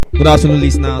Good afternoon,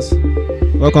 listeners.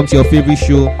 Welcome to your favorite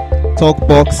show, Talk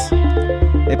Box,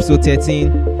 episode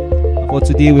 13. For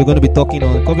today, we're going to be covering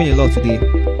a lot today.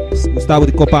 We'll start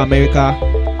with the Copa America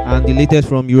and the latest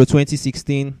from Euro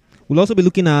 2016. We'll also be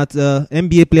looking at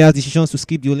NBA players' decisions to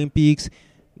skip the Olympics,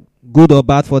 good or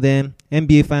bad for them.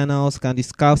 NBA finals, can the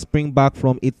Scarves spring back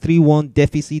from a 3-1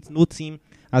 deficit? No team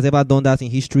has ever done that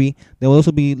in history. They will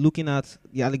also be looking at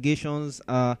the allegations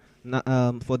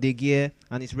for De Gea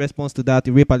and his response to that,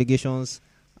 the rape allegations,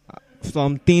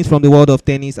 some things from the world of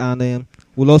tennis, and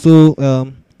we'll also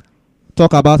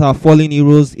talk about our fallen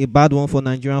heroes, a bad one for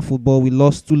Nigerian football. We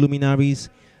lost two luminaries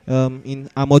in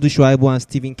Amadou Shuaibu and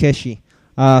Stephen Keshi.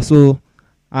 As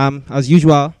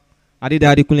usual,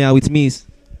 Adida Adekunle with me is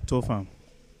Tofam.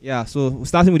 Yeah, so we're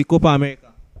starting with the Copa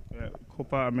America.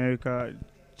 Copa America,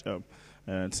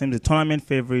 it seems the tournament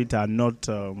favorites are not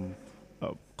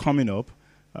coming up.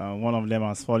 One of them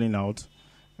has fallen out,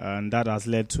 and that has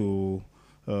led to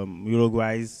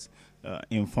Uruguay's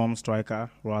informed striker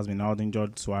who has been out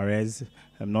injured, Suarez.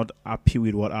 I'm not happy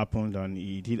with what happened, and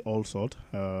he did all sorts.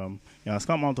 He has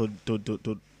come out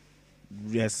to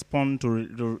respond,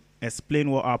 to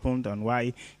explain what happened and why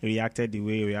he reacted the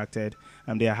way he reacted.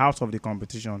 And they are out of the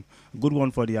competition. Good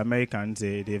one for the Americans.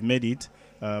 They've made it.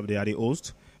 They are the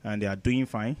host, and they are doing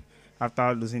fine.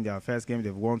 After losing their first game,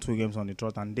 they've won 2 games on the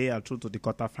trot, and they are through to the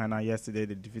quarterfinal. Yesterday,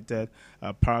 they defeated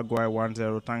Paraguay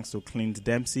 1-0 thanks to Clint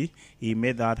Dempsey. He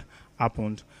made that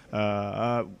happen. They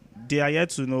are yet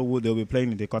to know who they'll be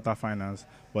playing in the quarterfinals,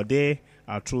 but they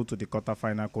are through to the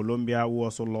quarterfinal. Colombia, who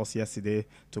also lost yesterday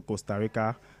to Costa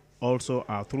Rica, also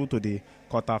are through to the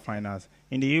quarterfinals.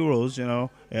 In the Euros,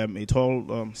 it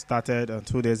all started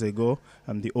 2 days ago.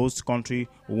 The host country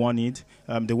won it.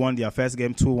 They won their first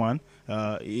game 2-1.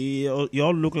 It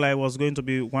all looked like it was going to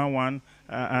be 1-1,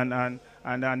 and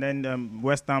then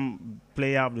West Ham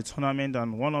player of the tournament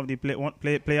and one of the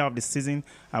player of the season,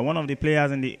 and one of the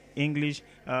players in the English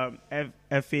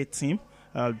FA team,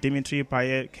 Dimitri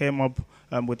Payet, came up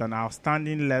with an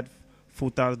outstanding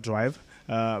left-footer drive.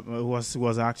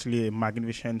 Was actually a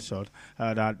magnificent shot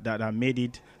that made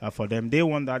it for them. They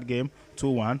won that game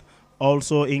 2-1.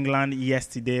 Also, England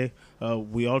yesterday,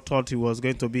 we all thought it was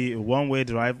going to be a one-way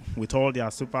drive with all their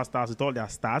superstars, with all their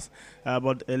stars.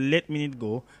 But a late minute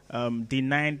goal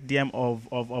denied them of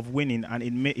winning, and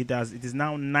it is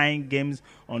now 9 games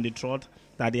on the trot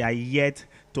that they are yet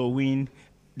to win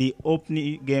the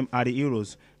opening game at the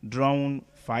Euros. Drawn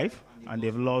 5. And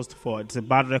they've lost 4. It's a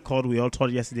bad record. We all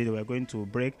thought yesterday they were going to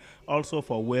break. Also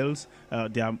for Wales,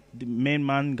 the main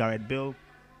man, Gareth Bale,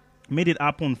 made it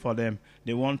happen for them.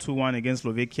 They won 2-1 against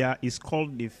Slovakia. He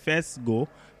scored the first goal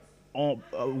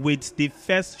with the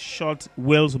first shot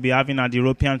Wales will be having at the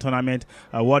European tournament.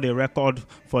 What a record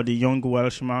for the young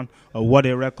Welshman. What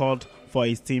a record for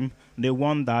his team. They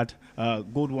won that.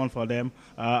 Good one for them.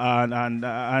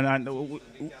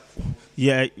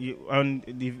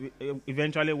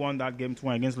 Eventually won that game 2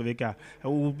 against Slovakia. We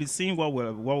will be seeing what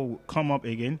will come up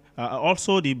again.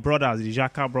 Also, the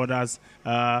Xhaka brothers.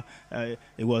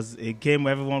 It was a game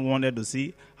everyone wanted to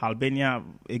see. Albania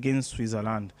against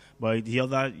Switzerland, but the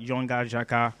other younger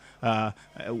Xhaka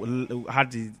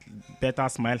had the better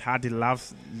smile, had the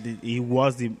laughs. He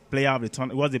was the player of the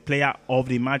tournament. Was the player of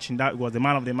the match. Was the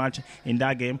man of the match in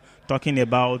that game. Talking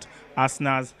about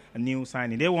Arsenal's new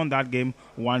signing, they won that game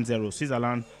 1-0.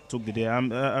 Switzerland took the day.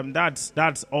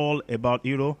 That's all about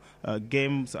Euro.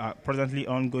 Games are presently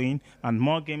ongoing, and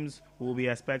more games we'll be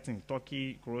expecting.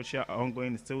 Turkey, Croatia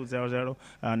ongoing, still 0-0,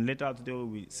 and later today we'll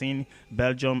be seeing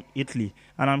Belgium, Italy,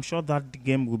 and I'm sure that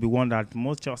game will be one that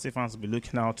most Chelsea fans will be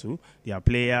looking out to.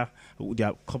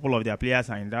 Couple of their players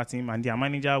are in that team, and their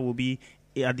manager will be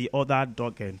at the other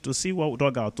dugout to see what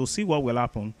will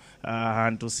happen,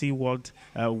 and to see what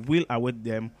will await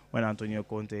them when Antonio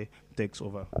Conte takes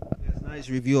over. Yes, nice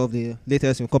review of the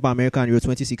latest in Copa America and Euro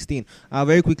 2016.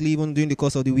 Very quickly, even during the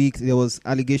course of the week, there was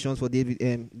allegations for De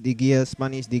Gea,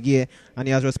 Spanish De Gea, and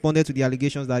he has responded to the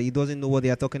allegations that he doesn't know what they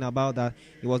are talking about, that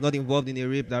he was not involved in a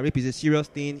rape, that rape is a serious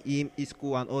thing. Him,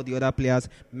 Isco, and all the other players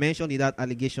mentioned in that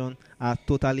allegation are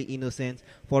totally innocent.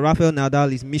 For Rafael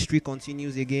Nadal, his misery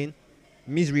continues again.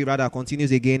 He's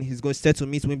going set to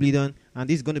meet Wimbledon, and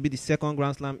this is going to be the second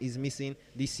Grand Slam he's missing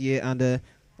this year, and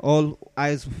all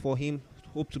eyes for him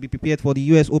hope to be prepared for the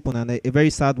US Open, and a very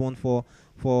sad one for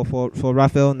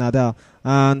Rafael Nadal.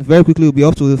 And very quickly we'll be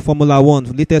off to the Formula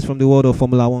 1, latest from the world of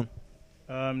Formula 1.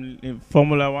 In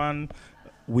Formula 1,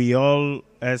 we all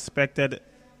expected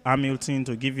Hamilton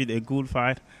to give it a good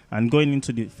fight, and going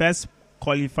into the first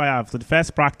qualifier. So the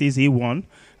first practice he won,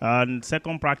 and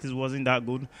second practice wasn't that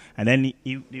good. And then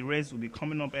the race will be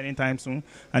coming up anytime soon.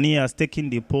 And he has taken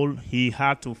the pole. He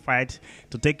had to fight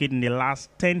to take it in the last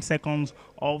 10 seconds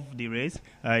of the race.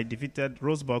 He defeated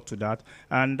Rosberg to that.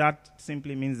 And that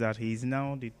simply means that he is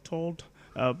now the third.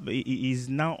 He is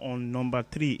now on number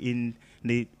 3 in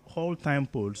the all-time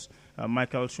polls.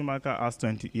 Michael Schumacher has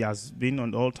 20. He has been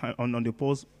on the all-time on the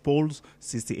polls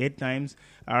 68 times.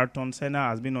 Ayrton Senna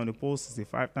has been on the polls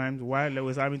 65 times. While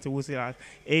Lewis Hamilton, who still has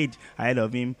age ahead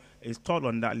of him, is third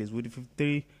on that list with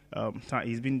 53.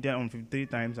 He's been there on 53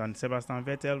 times, and Sebastian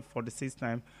Vettel for the 6th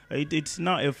time. It's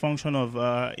now a function of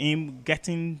him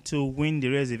getting to win the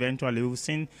race eventually. We've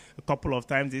seen a couple of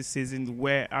times this season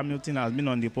where Hamilton has been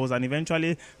on the post and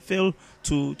eventually failed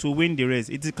to win the race.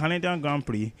 It's a Canadian Grand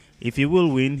Prix. If he will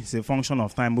win, it's a function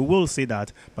of time. We will see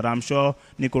that, but I'm sure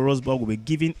Nico Rosberg will be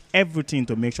giving everything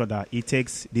to make sure that he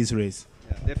takes this race.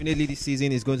 Definitely this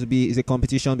season is going to be a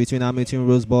competition between Hamilton and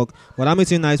Rosberg. But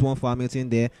Hamilton, nice one for Hamilton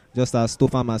there, just as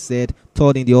Stoffam has said,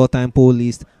 third in the all-time pole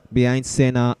list behind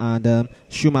Senna and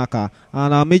Schumacher.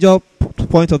 And our major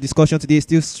point of discussion today is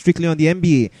still strictly on the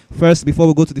NBA. First, before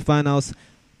we go to the finals,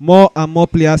 more and more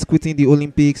players quitting the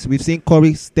Olympics. We've seen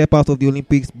Curry step out of the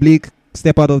Olympics, Blake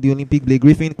step out of the Olympics, Blake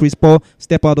Griffin, Chris Paul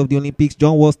step out of the Olympics,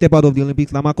 John Wall step out of the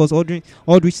Olympics, LaMarcus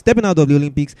Aldridge stepping out of the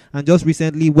Olympics, and just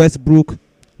recently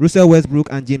Russell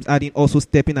Westbrook and James Harden also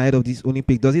stepping ahead of this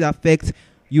Olympics. Does it affect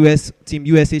Team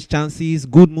USA's chances?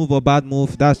 Good move or bad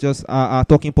move? That's just our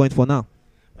talking point for now.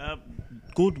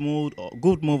 Good move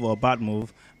or bad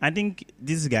move. I think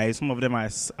these guys, some of them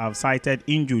have cited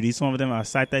injuries, some of them have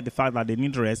cited the fact that they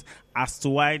need rest as to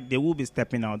why they will be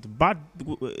stepping out. Bad,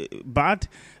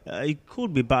 it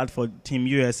could be bad for Team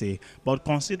USA, but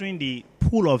considering the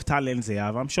pool of talents they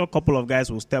have, I'm sure a couple of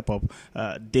guys will step up.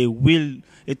 It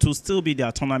will still be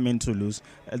their tournament to lose.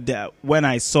 When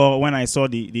I saw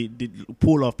the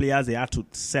pool of players they had to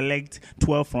select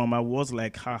 12 from, I was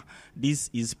like, this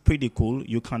is pretty cool.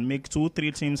 You can make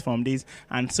 2-3 teams from this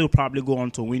and still probably go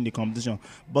on to win the competition.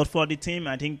 But for the team,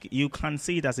 I think you can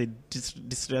see it as a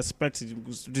disrespect.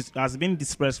 It has been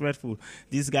disrespectful.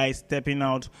 These guys stepping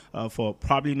out for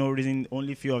probably no reason.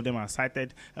 Only few of them are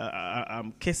cited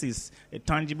cases,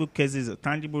 tangible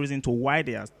reason to why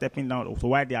they are stepping out, or to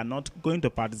why they are not going to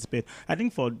participate. I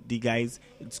think for the guys,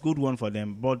 it's a good one for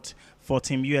them. But for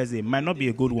Team USA, it might not be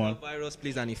a good one. The virus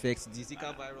plays an effect. The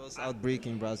Zika virus outbreak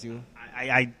in Brazil.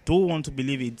 I don't want to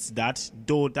believe it's that,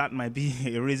 though that might be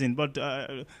a reason. But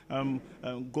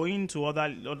going to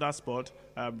other sport,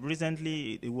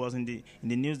 recently it was in the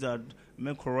news that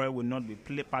McElroy will not be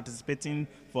participating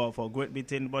for Great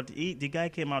Britain. But the guy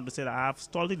came out to say that I have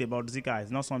studied about Zika. It's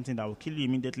not something that will kill you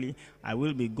immediately. I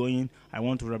will be going. I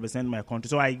want to represent my country.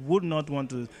 So I would not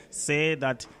want to say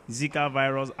that Zika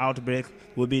virus outbreak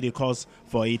will be the cause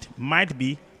for it. Might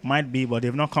be, but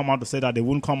they've not come out to say that. They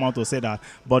won't come out to say that.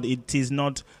 But it is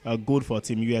not good for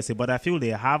Team USA. But I feel they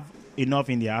have enough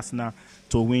in the arsenal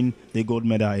to win the gold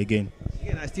medal again.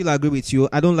 Again, I still agree with you.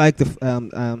 I don't like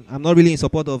I'm not really in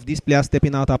support of these players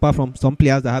stepping out, apart from some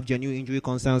players that have genuine injury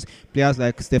concerns. Players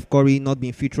like Steph Curry not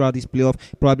being fit throughout this playoff,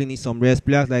 probably need some rest.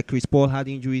 Players like Chris Paul had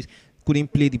injuries,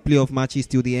 couldn't play the playoff matches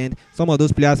till the end. Some of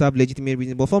those players have legitimate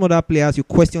reasons, but some other players, you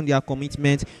question their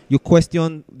commitment, you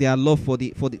question their love for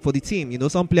the team. You know,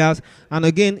 some players, and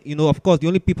again, you know, of course, the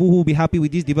only people who will be happy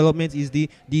with this development is the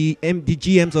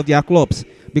GMs of their clubs,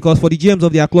 because for the GMs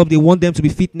of their club, they want them to be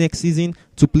fit next season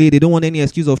to play. They don't want any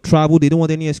excuse of travel. They don't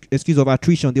want any excuse of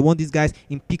attrition. They want these guys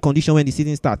in peak condition when the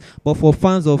season starts. But for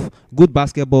fans of good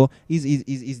basketball,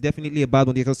 is definitely a bad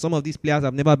one, because some of these players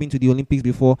have never been to the Olympics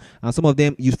before, and some of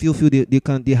them you feel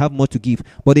they have more to give.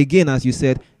 But again, as you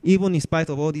said, even in spite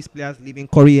of all these players leaving,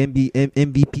 Curry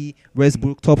MVP,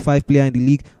 Westbrook top 5 player in the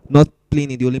league, not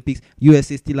playing in the Olympics,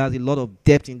 USA still has a lot of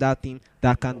depth in that team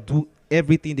that can do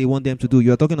everything they want them to do.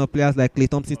 You're talking of players like Klay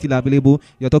Thompson still available.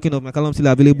 You're talking of McCallum still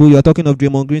available. You're talking of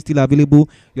Draymond Green still available.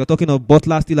 You're talking of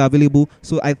Butler still available.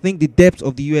 So I think the depth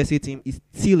of the USA team is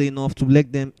still enough to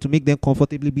make them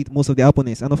comfortably beat most of their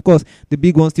opponents. And of course, the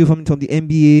big one still coming from the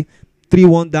NBA,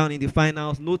 3-1 down in the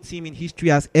finals. No team in history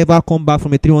has ever come back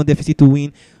from a 3-1 deficit to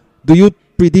win. Do you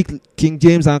predict King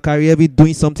James and Kyrie Irving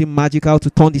doing something magical to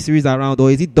turn the series around,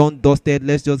 or is it done, dusted?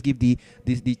 Let's just give the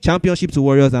championship to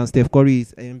Warriors and Steph Curry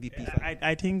is MVP.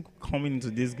 I think coming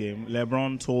into this game,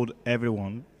 LeBron told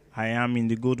everyone, I am in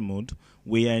the good mood.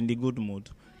 We are in the good mood.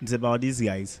 It's about these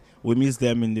guys. We miss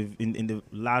them in the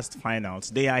last finals.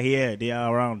 They are here. They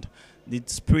are around. the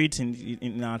spirit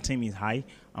in our team is high,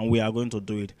 and we are going to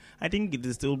do it. I think it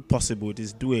is still possible. It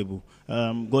is doable.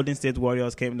 Golden State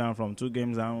Warriors came down from 2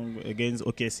 games down against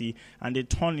OKC, and they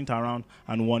turned it around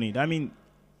and won it. I mean,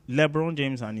 LeBron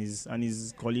James and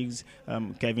his colleagues,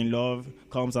 Kevin Love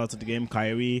comes out to the game,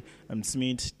 Kyrie,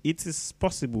 Smith. It is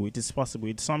possible. It is possible.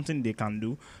 It's something they can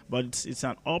do, but it's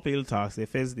an uphill task. They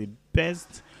face the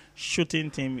best shooting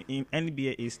team in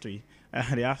NBA history.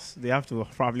 They have to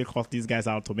probably cut these guys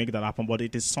out to make that happen, but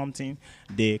it is something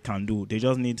they can do. They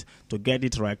just need to get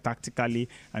it right tactically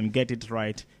and get it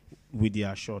right with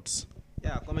their shots.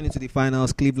 Yeah, coming into the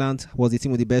finals, Cleveland was the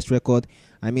team with the best record.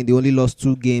 I mean, they only lost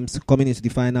 2 games coming into the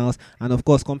finals. And, of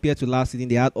course, compared to last season,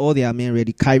 they had all their men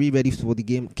ready. Kyrie ready for the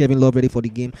game, Kevin Love ready for the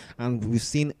game. And we've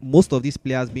seen most of these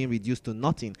players being reduced to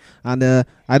nothing. And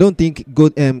I don't think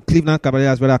Cleveland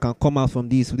Cavaliers can come out from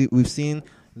this. We've seen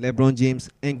LeBron James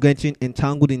getting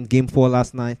entangled in Game 4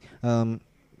 last night.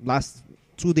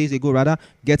 2 days ago,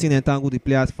 getting entangled with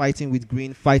players, fighting with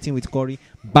Green, fighting with Curry.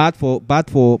 Bad for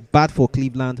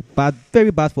Cleveland. Very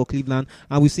bad for Cleveland.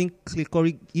 And we've seen Clay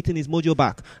Curry eating his mojo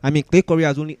back. I mean, Clay Curry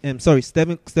has only,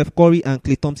 Steph Curry and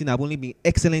Klay Thompson have only been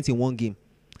excellent in 1 game.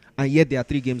 And yet they are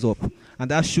 3 games up. And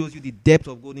that shows you the depth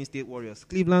of Golden State Warriors.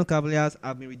 Cleveland Cavaliers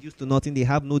have been reduced to nothing. They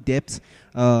have no depth.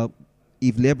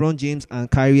 If LeBron James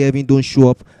and Kyrie Irving don't show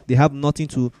up, they have nothing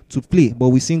to play. But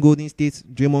we've seen Golden State,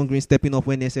 Draymond Green stepping up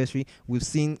when necessary. We've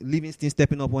seen Livingston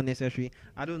stepping up when necessary.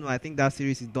 I don't know. I think that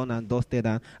series is done and dusted.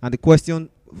 And the question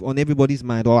on everybody's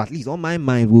mind, or at least on my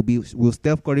mind, will be: will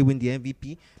Steph Curry win the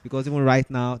MVP? Because even right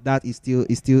now, that is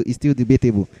still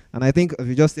debatable. And I think, as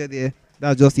you just said there,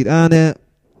 that's just it. And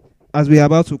as we are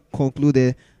about to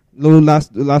conclude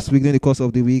last week during the course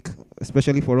of the week,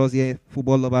 especially for us here,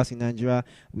 football lovers in Nigeria,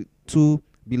 with 2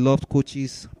 beloved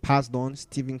coaches passed on,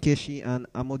 Stephen Keshi and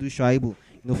Amadou Shuaibu.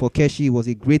 For Keshi, he was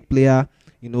a great player.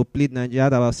 Played Nigeria,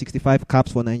 had about 65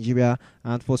 caps for Nigeria.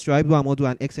 And for Shuaibu Amadou,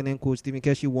 an excellent coach, Stephen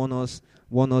Keshi won us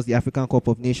the African Cup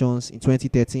of Nations in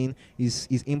 2013. His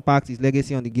impact, his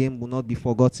legacy on the game will not be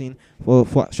forgotten. For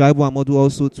Shuaibu Amadou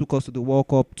also took us to the World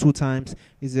Cup 2 times.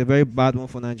 It's a very bad one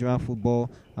for Nigerian football.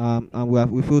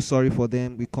 And we feel sorry for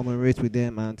them. We commemorate with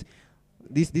them. And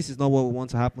this is not what we want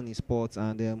to happen in sports.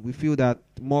 And we feel that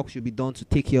more should be done to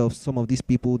take care of some of these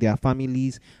people, their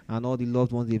families, and all the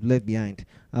loved ones they've left behind.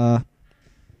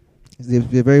 It's a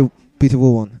very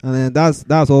pitiful one. And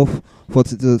that's all for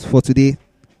today.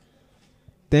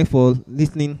 Thanks for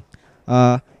listening.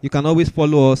 You can always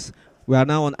follow us. We are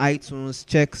now on iTunes.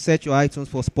 Search your iTunes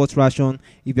for Sports Ration.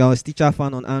 If you are a Stitcher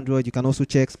fan on Android, you can also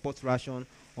check Sports Ration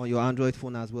on your Android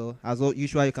phone as well. As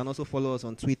usual, you can also follow us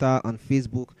on Twitter and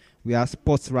Facebook. We are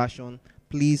Sports Ration.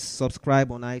 Please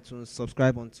subscribe on iTunes,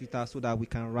 subscribe on Twitter so that we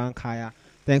can rank higher.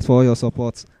 Thanks for all your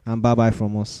support, and bye-bye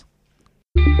from us.